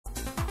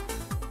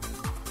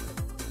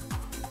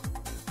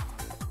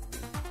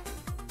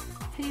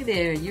Hey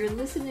there, you're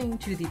listening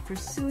to the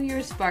Pursue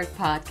Your Spark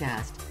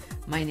podcast.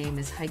 My name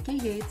is Heike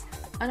Yates,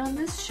 and on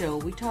this show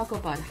we talk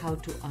about how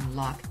to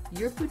unlock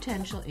your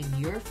potential in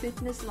your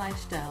fitness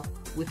lifestyle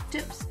with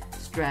tips,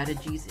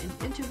 strategies, and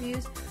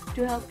interviews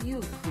to help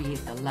you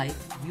create the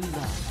life you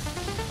love.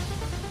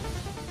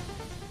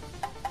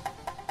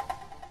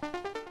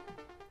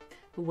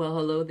 Well,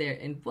 hello there,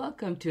 and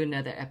welcome to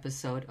another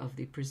episode of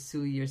the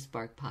Pursue Your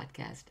Spark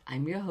podcast.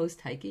 I'm your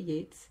host, Heike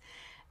Yates,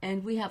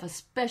 and we have a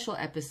special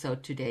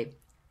episode today.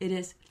 It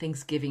is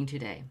Thanksgiving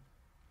today.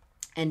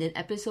 And in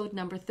episode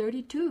number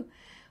 32,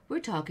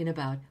 we're talking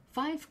about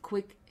 5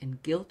 quick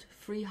and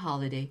guilt-free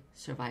holiday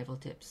survival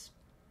tips.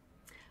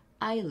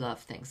 I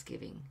love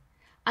Thanksgiving.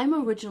 I'm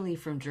originally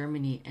from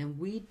Germany, and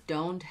we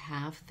don't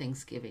have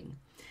Thanksgiving.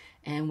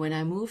 And when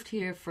I moved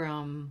here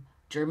from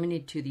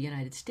Germany to the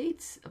United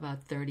States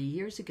about 30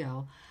 years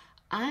ago,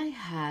 I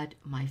had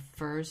my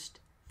first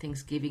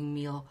Thanksgiving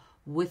meal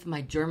with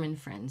my German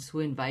friends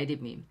who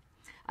invited me.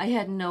 I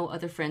had no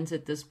other friends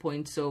at this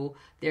point, so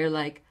they're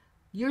like,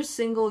 you're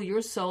single,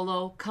 you're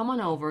solo, come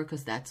on over,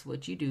 because that's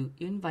what you do.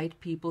 You invite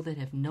people that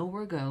have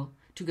nowhere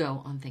to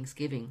go on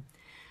Thanksgiving.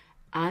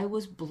 I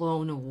was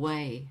blown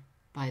away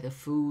by the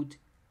food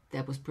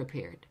that was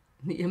prepared.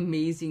 The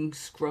amazing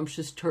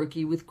scrumptious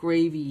turkey with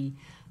gravy,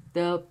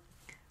 the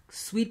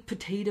sweet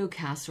potato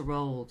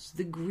casseroles,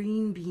 the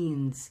green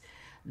beans,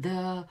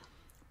 the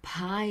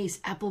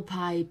pies, apple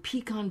pie,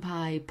 pecan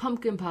pie,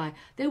 pumpkin pie.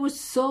 There was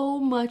so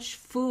much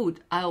food.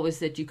 I always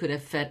said you could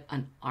have fed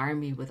an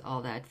army with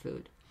all that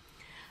food.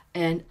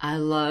 And I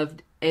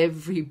loved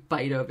every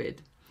bite of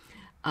it.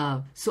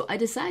 So I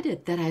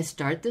decided that I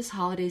start this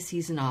holiday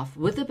season off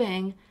with a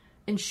bang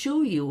and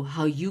show you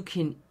how you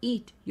can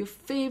eat your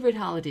favorite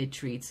holiday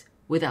treats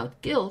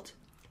without guilt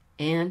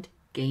and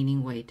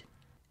gaining weight.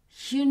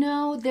 You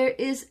know, there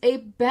is a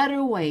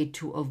better way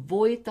to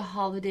avoid the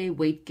holiday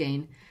weight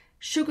gain,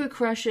 sugar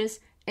crushes,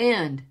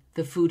 and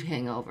the food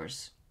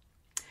hangovers.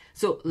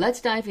 So let's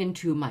dive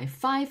into my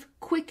 5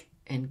 quick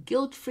and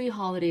guilt-free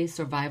holiday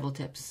survival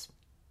tips.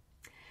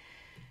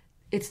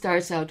 It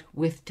starts out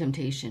with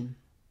temptation.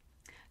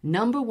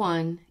 Number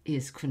 1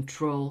 is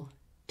control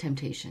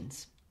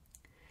temptations.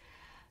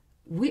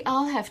 We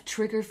all have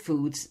trigger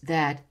foods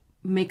that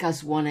make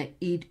us want to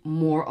eat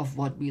more of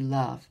what we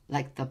love,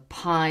 like the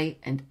pie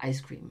and ice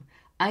cream.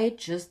 I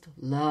just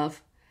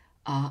love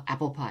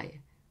apple pie,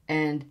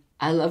 and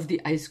I love the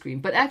ice cream.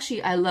 But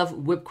actually, I love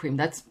whipped cream.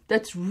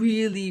 That's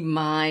really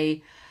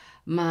my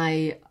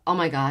oh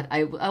my God.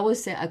 I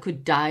always say I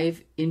could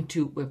dive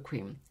into whipped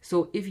cream.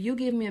 So if you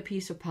give me a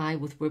piece of pie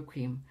with whipped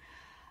cream,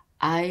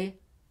 I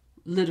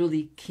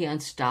literally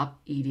can't stop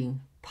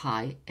eating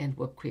pie and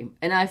whipped cream.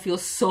 And I feel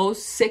so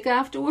sick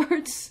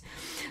afterwards.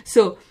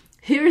 So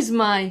here's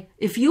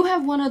if you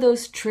have one of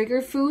those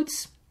trigger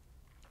foods,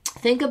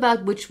 think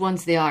about which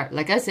ones they are.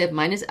 Like I said,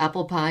 mine is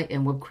apple pie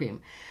and whipped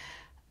cream.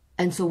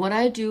 And so what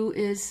I do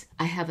is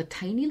I have a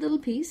tiny little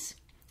piece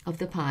of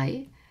the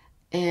pie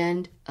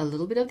and a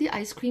little bit of the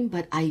ice cream,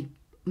 but I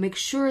make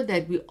sure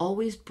that we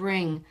always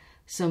bring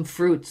some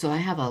fruit. So I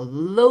have a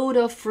load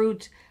of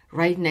fruit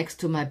right next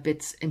to my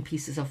bits and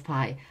pieces of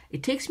pie.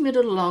 It takes me a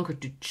little longer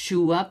to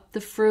chew up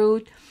the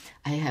fruit.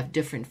 I have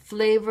different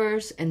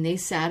flavors, and they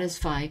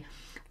satisfy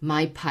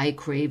my pie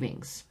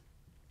cravings.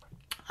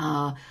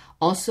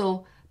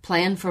 Also,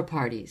 plan for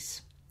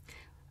parties.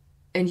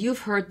 And you've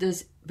heard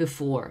this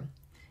before.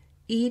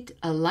 Eat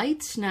a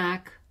light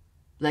snack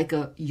like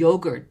a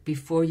yogurt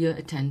before you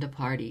attend a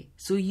party.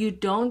 So you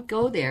don't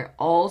go there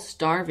all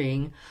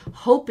starving,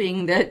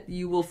 hoping that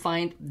you will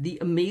find the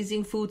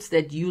amazing foods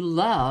that you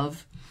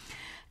love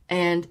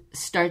and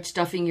start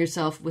stuffing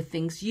yourself with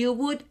things you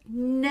would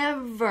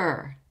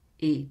never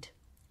eat.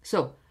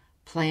 So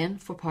plan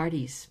for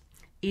parties.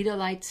 Eat a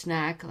light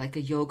snack like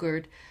a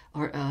yogurt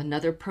or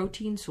another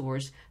protein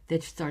source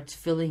that starts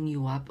filling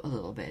you up a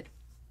little bit.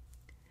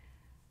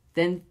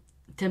 Then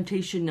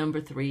temptation number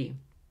 3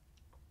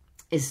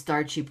 is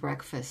starchy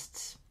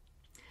breakfasts.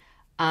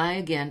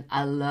 I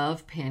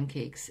love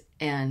pancakes,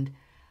 and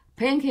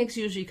pancakes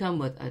usually come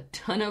with a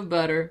ton of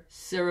butter,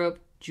 syrup,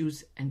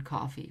 juice, and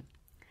coffee.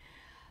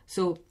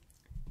 So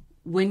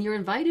when you're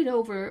invited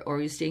over or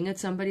you're staying at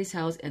somebody's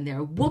house and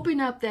they're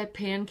whooping up that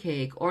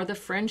pancake or the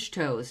French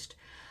toast,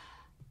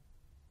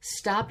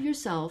 stop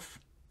yourself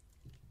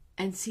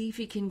and see if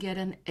you can get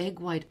an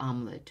egg white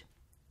omelet,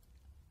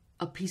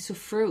 a piece of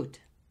fruit,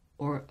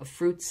 or a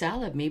fruit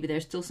salad. Maybe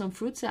there's still some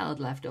fruit salad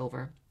left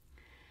over,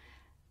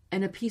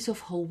 and a piece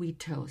of whole wheat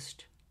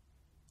toast.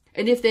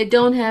 And if they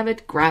don't have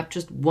it, grab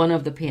just one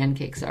of the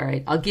pancakes. All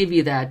right, I'll give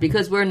you that,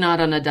 because we're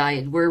not on a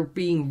diet. We're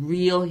being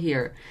real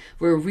here.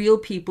 We're real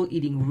people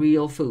eating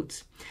real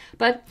foods.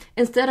 But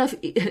instead of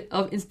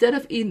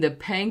eating the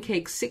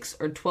pancake 6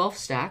 or 12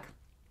 stack,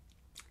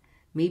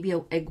 maybe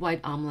an egg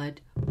white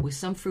omelet with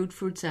some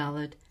fruit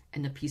salad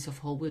and a piece of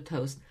whole wheat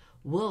toast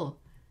will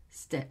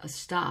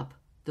stop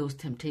those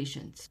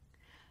temptations.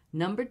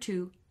 Number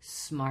 2,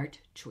 smart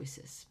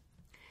choices.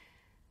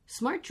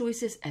 Smart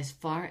choices as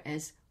far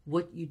as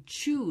what you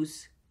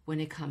choose when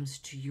it comes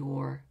to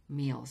your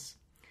meals.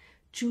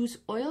 choose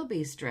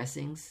oil-based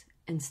dressings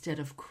instead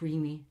of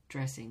creamy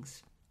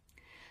dressings.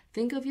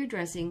 Think of your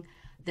dressing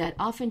that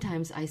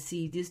oftentimes I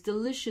see these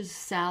delicious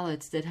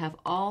salads that have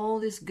all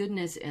this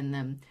goodness in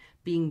them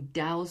being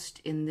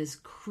doused in this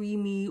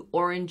creamy,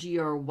 orangey,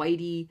 or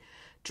whitey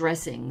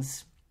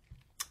dressings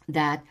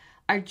that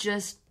are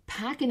just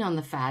packing on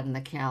the fat and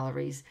the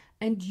calories,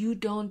 and you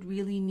don't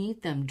really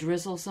need them.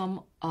 Drizzle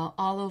some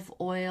olive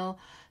oil,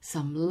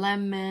 some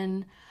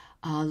lemon,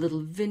 a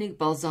little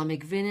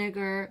balsamic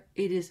vinegar.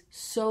 It is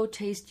so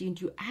tasty,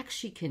 and you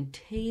actually can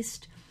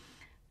taste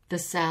the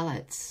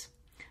salads.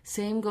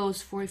 Same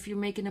goes for if you're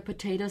making a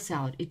potato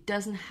salad. It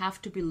doesn't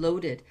have to be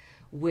loaded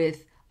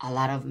with a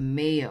lot of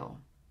mayo.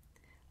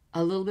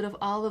 A little bit of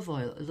olive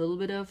oil, a little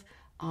bit of,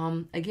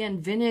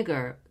 again,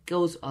 vinegar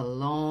goes a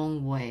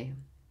long way.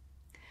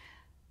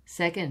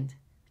 Second,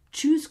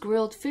 choose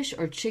grilled fish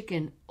or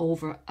chicken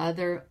over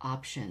other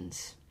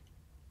options.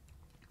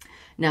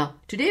 Now,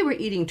 today we're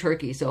eating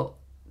turkey, so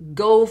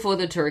go for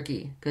the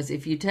turkey, because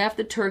if you have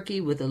the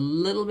turkey with a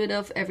little bit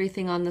of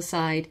everything on the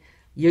side,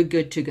 you're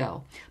good to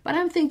go. But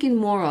I'm thinking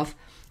more of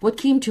what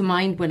came to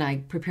mind when I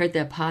prepared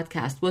that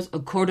podcast was a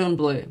cordon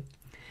bleu.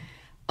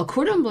 A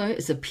cordon bleu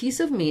is a piece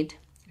of meat,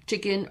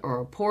 chicken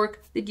or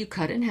pork, that you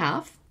cut in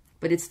half,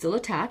 but it's still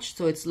attached,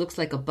 so it looks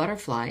like a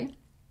butterfly.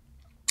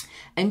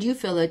 And you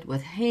fill it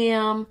with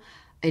ham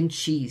and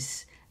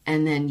cheese,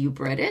 and then you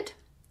bread it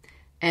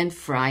and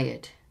fry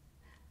it.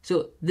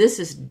 So this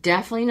is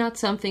definitely not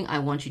something I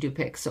want you to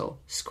pick. So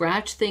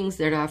scratch things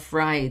that are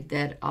fried,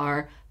 that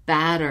are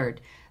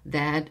battered,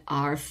 that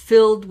are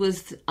filled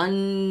with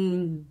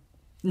unknown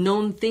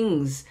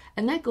things.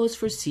 And that goes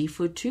for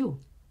seafood too.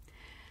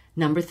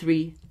 Number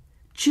 3,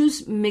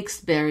 choose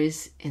mixed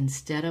berries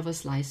instead of a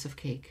slice of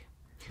cake.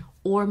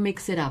 Or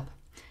mix it up.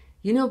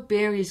 You know,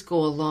 berries go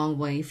a long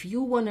way. If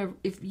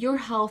your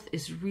health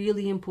is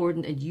really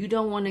important and you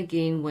don't want to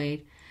gain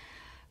weight,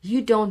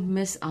 you don't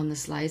miss on the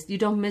slice. You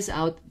don't miss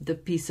out the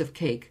piece of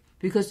cake.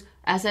 Because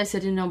as I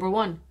said in number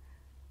 1,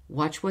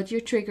 watch what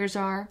your triggers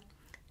are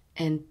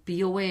and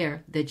be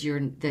aware that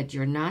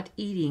you're not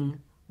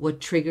eating what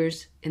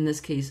triggers, in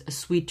this case, a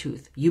sweet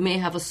tooth. You may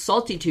have a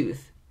salty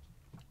tooth.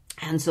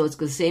 And so it's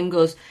the same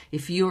goes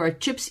if you're a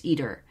chips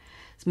eater.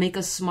 Make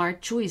a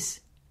smart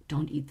choice.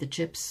 Don't eat the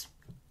chips.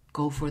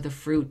 Go for the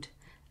fruit.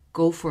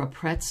 Go for a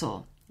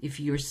pretzel if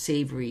you're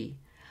savory.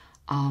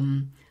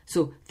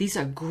 So these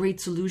are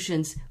great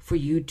solutions for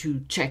you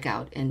to check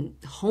out and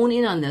hone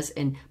in on this.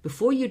 And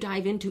before you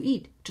dive in to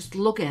eat, just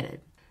look at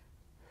it.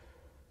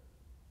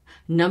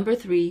 Number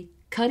 3,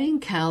 cutting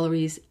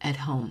calories at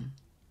home.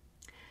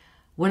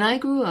 When I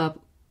grew up,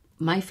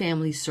 my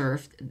family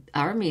served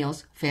our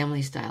meals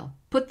family style.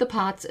 Put the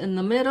pots in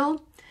the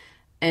middle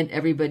and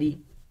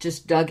everybody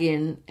just dug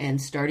in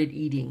and started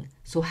eating.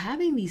 So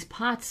having these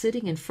pots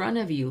sitting in front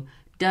of you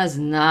does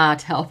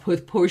not help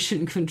with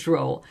portion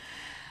control,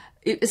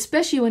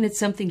 especially when it's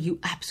something you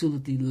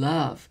absolutely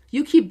love.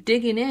 You keep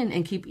digging in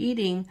and keep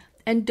eating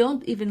and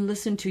don't even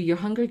listen to your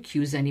hunger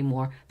cues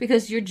anymore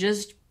because you're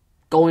just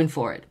going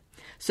for it.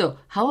 So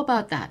how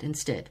about that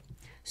instead?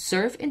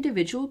 Serve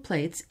individual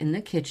plates in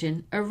the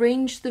kitchen.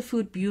 Arrange the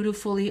food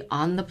beautifully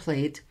on the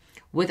plate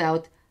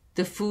without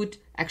the food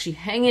actually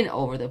hanging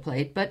over the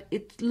plate, but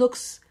it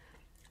looks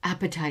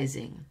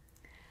appetizing.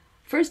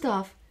 First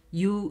off,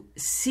 you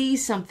see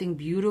something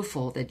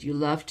beautiful that you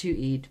love to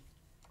eat,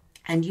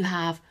 and you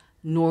have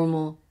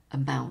normal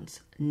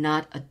amounts,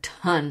 not a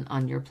ton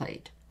on your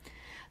plate.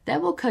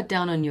 That will cut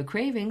down on your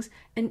cravings,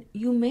 and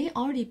you may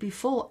already be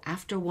full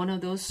after one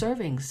of those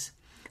servings.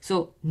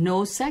 So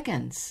no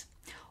seconds.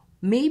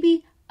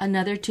 Maybe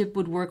another tip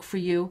would work for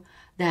you,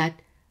 that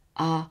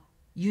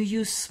you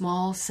use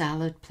small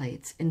salad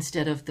plates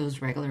instead of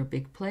those regular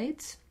big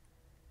plates.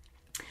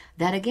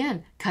 That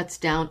again cuts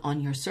down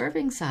on your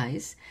serving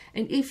size.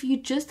 And if you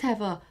just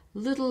have a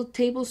little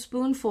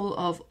tablespoonful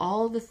of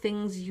all the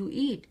things you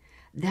eat,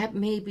 that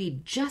may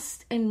be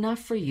just enough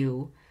for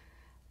you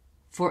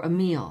for a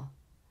meal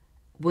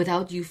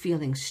without you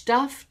feeling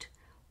stuffed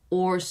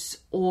or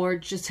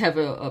just have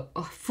a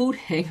food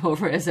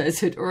hangover, as I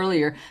said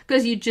earlier,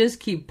 because you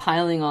just keep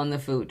piling on the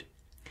food.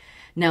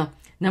 Now,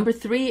 number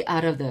 3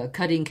 out of the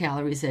cutting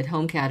calories at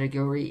home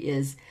category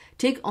is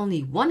take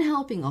only one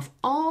helping of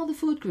all the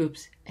food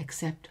groups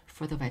except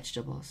for the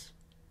vegetables.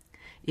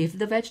 If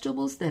the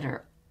vegetables that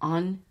are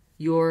in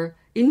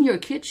your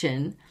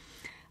kitchen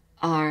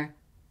are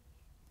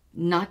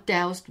not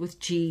doused with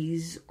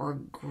cheese or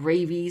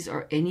gravies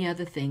or any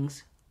other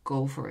things,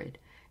 go for it.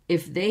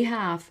 If they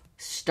have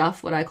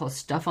stuff, what I call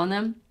stuff on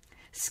them,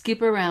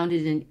 skip around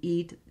it and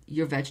eat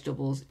your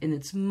vegetables in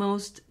its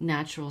most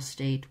natural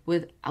state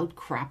without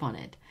crap on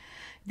it.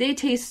 They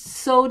taste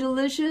so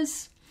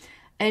delicious,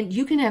 and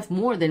you can have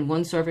more than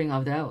one serving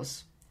of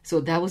those.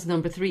 So that was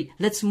number 3.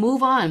 Let's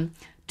move on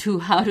to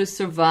how to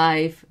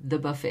survive the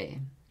buffet.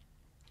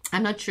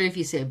 I'm not sure if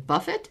you say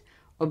buffet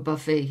or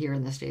buffet here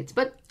in the States,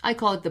 but I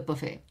call it the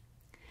buffet.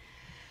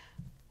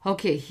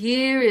 Okay,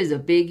 here is a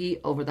biggie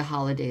over the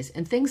holidays.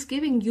 And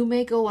Thanksgiving, you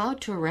may go out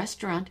to a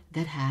restaurant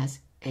that has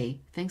a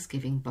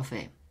Thanksgiving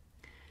buffet.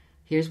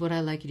 here's what I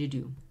like you to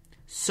do.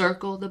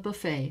 Circle the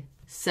buffet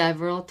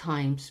several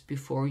times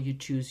before you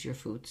choose your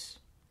foods.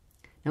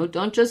 No,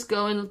 don't just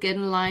go and get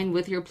in line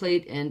with your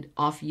plate and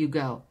off you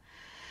go.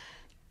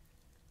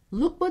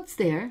 Look what's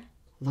there.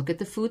 Look at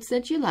the foods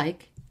that you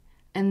like,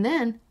 and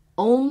then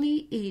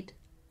only eat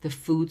the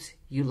foods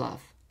you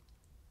love.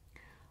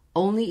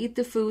 Only eat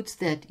the foods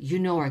that you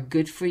know are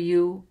good for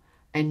you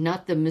and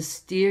not the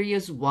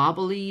mysterious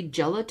wobbly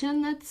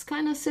gelatin that's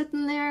kind of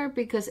sitting there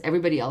because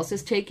everybody else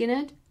is taking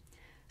it.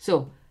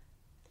 So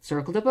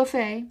circle the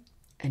buffet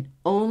and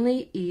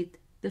only eat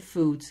the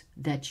foods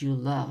that you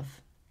love.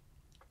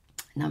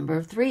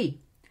 Number 3,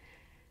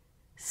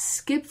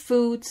 skip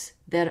foods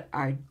that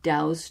are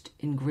doused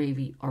in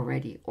gravy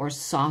already or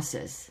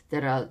sauces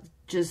that are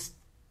just,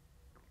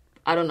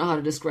 I don't know how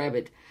to describe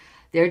it.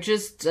 They're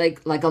just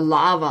like a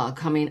lava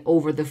coming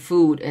over the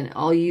food and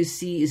all you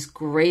see is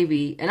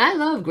gravy. And I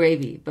love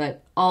gravy,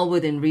 but all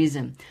within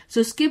reason.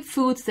 So skip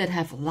foods that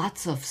have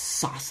lots of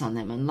sauce on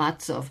them and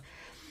lots of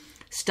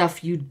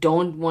stuff you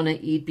don't want to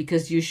eat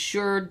because you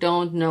sure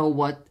don't know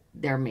what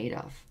they're made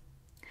of.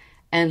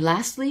 And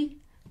lastly,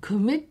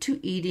 commit to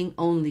eating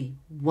only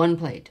one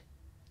plate.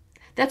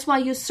 That's why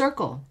you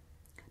circle.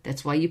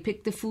 That's why you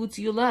pick the foods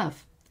you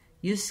love.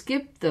 You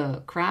skip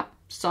the crap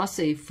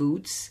sauce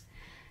foods,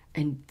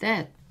 and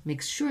that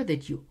makes sure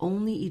that you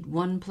only eat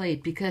one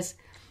plate because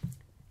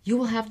you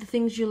will have the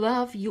things you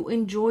love. You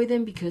enjoy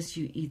them because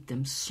you eat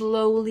them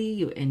slowly.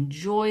 You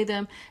enjoy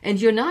them. And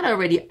you're not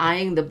already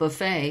eyeing the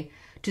buffet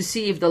to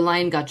see if the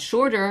line got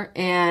shorter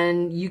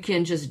and you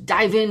can just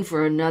dive in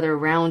for another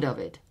round of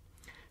it.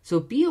 So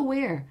be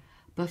aware,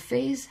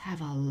 buffets have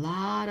a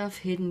lot of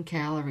hidden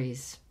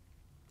calories.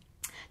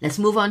 Let's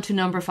move on to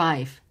number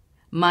 5.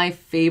 My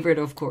favorite,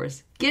 of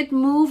course. Get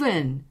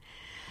moving.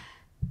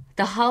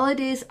 The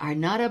holidays are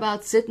not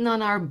about sitting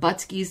on our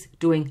buttskis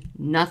doing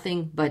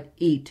nothing but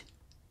eat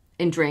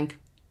and drink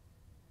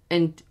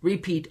and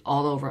repeat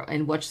all over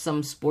and watch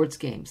some sports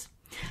games.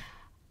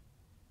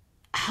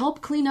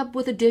 Help clean up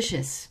with the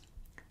dishes.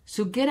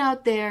 So get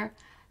out there,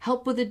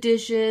 help with the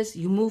dishes,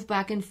 you move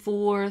back and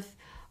forth,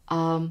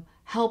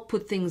 help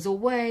put things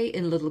away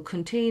in little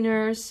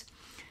containers.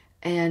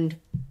 And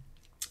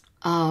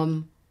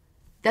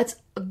that's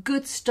a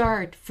good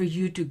start for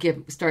you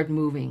to start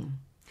moving.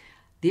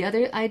 The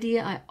other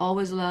idea I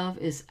always love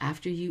is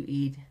after you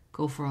eat,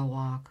 go for a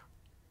walk.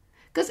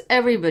 Because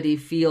everybody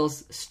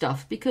feels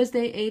stuffed because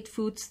they ate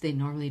foods they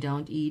normally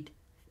don't eat.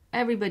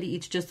 Everybody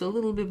eats just a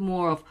little bit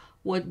more of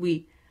what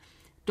we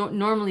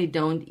normally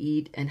don't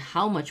eat and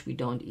how much we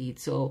don't eat.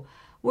 So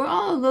we're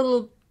all a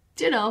little,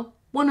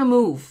 want to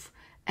move.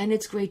 And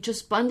it's great.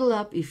 Just bundle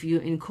up if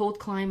you're in cold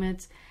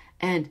climates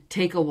and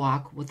take a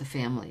walk with the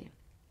family.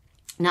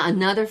 Now,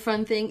 another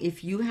fun thing,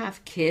 if you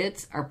have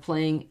kids are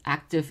playing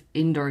active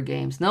indoor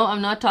games. No,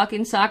 I'm not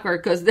talking soccer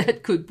because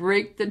that could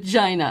break the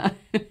gina.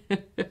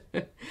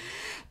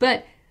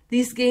 But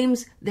these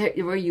games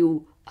where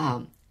you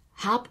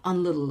hop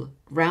on little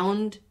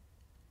round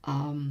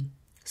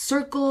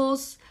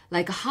circles,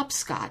 like a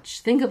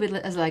hopscotch. Think of it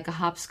as like a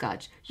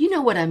hopscotch. You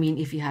know what I mean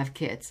if you have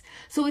kids.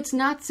 So it's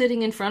not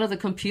sitting in front of the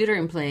computer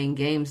and playing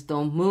games,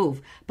 don't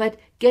move, but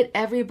get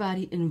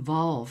everybody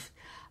involved.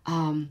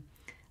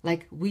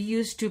 Like we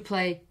used to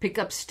play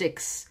pick-up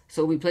sticks.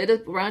 So we played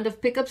a round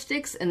of pick-up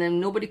sticks and then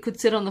nobody could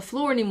sit on the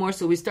floor anymore.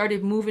 So we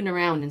started moving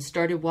around and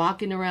started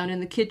walking around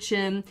in the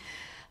kitchen,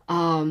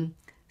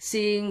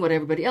 seeing what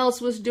everybody else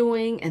was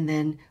doing. And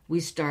then we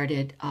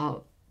started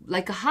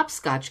like a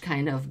hopscotch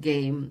kind of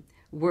game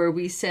where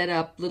we set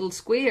up little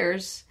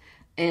squares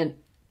and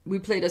we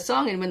played a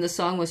song. And when the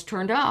song was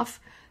turned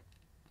off,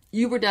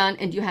 you were done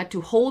and you had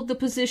to hold the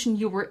position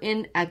you were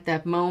in at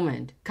that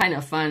moment. Kind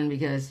of fun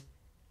because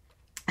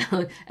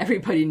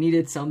everybody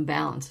needed some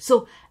balance.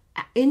 So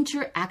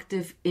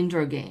interactive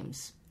indoor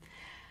games.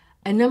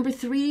 And number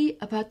 3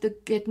 about the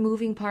get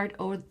moving part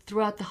or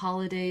throughout the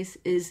holidays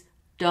is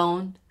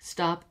don't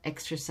stop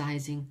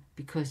exercising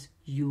because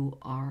you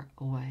are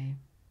away.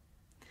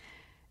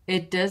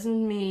 It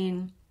doesn't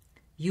mean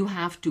you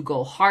have to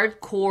go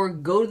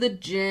hardcore, go to the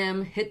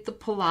gym, hit the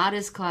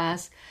Pilates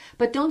class,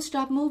 but don't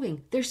stop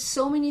moving. There's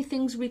so many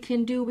things we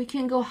can do. We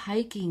can go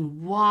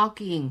hiking,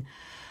 walking,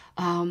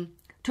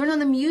 turn on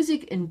the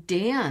music and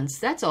dance.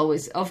 That's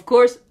always, of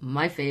course,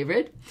 my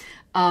favorite.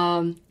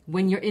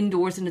 When you're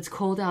indoors and it's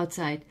cold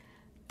outside,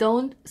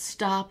 don't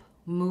stop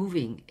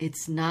moving.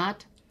 It's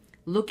not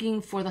looking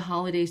for the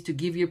holidays to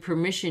give you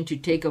permission to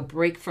take a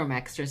break from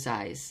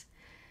exercise.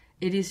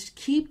 It is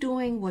keep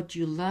doing what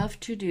you love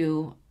to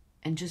do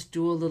and just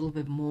do a little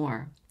bit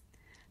more.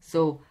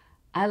 So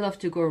I love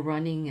to go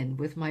running, and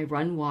with my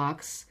run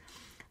walks,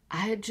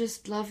 I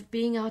just love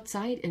being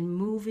outside and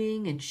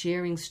moving and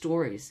sharing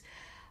stories.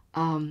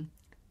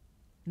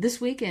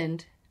 This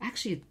weekend,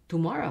 actually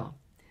tomorrow,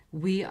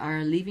 we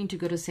are leaving to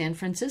go to San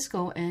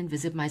Francisco and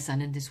visit my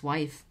son and his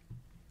wife.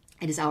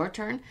 It is our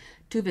turn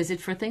to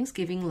visit for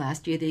Thanksgiving.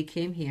 Last year they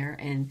came here,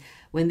 and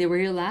when they were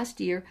here last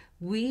year,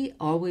 we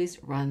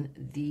always run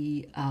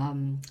the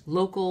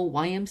local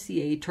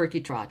YMCA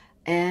turkey trot.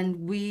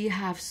 And we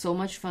have so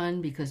much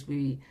fun because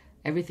we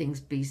everything's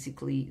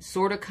basically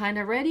sort of kind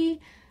of ready.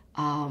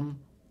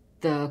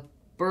 The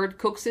bird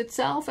cooks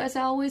itself, as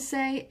I always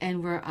say,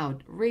 and we're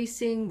out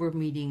racing. We're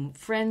meeting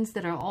friends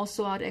that are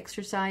also out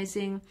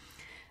exercising.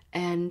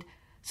 And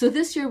so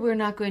this year we're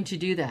not going to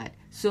do that.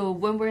 So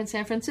when we're in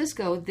San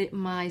Francisco,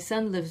 my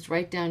son lives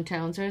right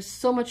downtown. So it's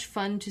so much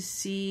fun to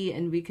see,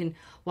 and we can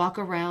walk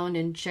around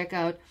and check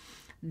out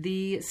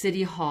the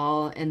city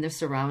hall and the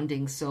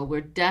surroundings. So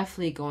we're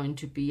definitely going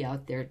to be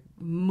out there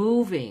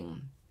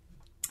moving.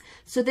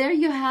 So there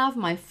you have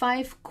my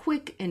 5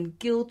 quick and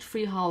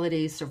guilt-free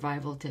holiday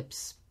survival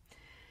tips.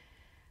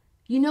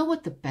 You know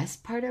what the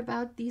best part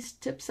about these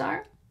tips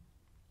are?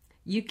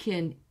 You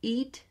can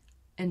eat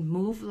and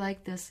move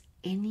like this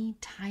any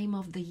time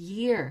of the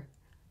year.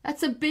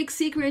 That's a big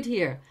secret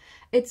here.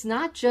 It's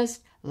not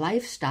just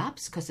life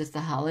stops because it's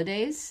the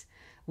holidays.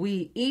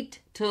 We eat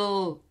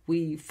till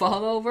we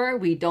fall over.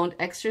 We don't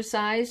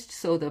exercise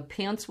so the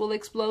pants will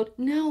explode.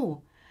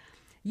 No,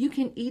 you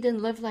can eat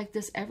and live like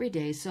this every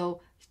day.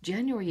 So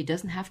January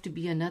doesn't have to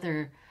be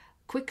another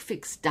quick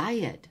fix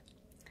diet.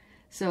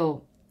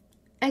 So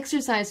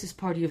exercise is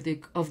part of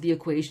the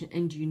equation,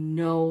 and you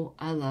know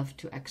I love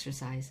to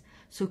exercise.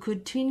 So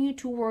continue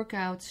to work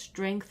out,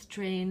 strength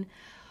train.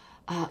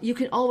 You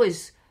can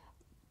always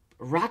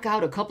rock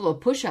out a couple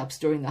of push-ups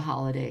during the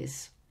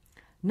holidays.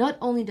 Not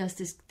only does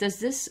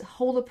this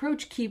whole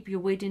approach keep your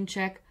weight in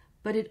check,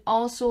 but it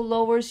also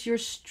lowers your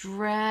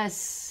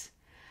stress.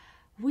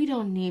 We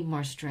don't need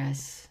more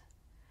stress.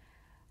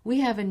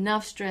 We have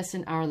enough stress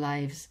in our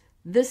lives.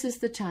 This is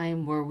the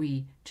time where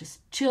we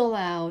just chill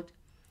out,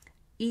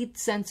 eat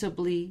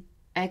sensibly,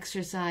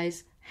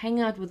 exercise,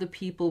 hang out with the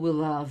people we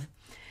love.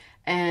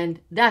 And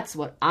that's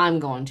what I'm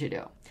going to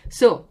do.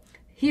 So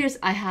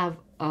I have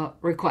a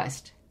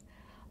request.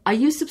 Are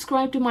you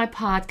subscribed to my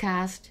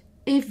podcast?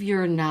 If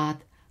you're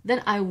not,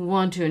 then I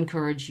want to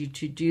encourage you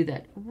to do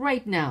that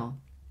right now.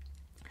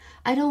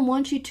 I don't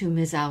want you to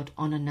miss out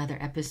on another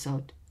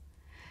episode.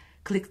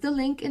 Click the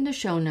link in the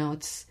show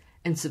notes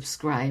and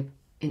subscribe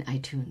in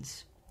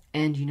iTunes.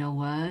 And you know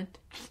what?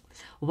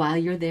 While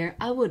you're there,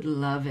 I would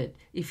love it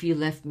if you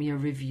left me a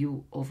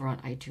review over on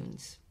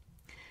iTunes.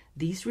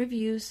 These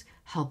reviews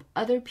help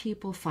other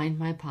people find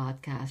my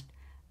podcast,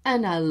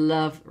 and I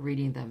love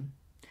reading them.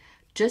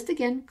 Just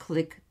again,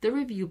 click the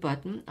review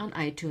button on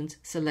iTunes,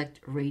 select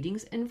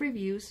ratings and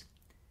reviews,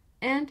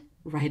 and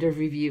write a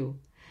review.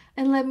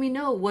 And let me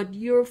know what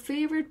your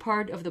favorite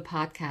part of the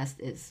podcast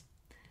is.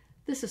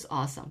 This is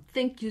awesome.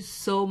 Thank you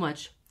so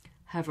much.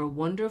 Have a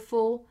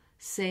wonderful,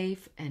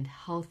 safe, and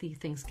healthy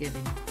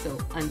Thanksgiving. So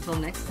until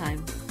next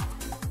time,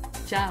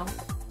 ciao.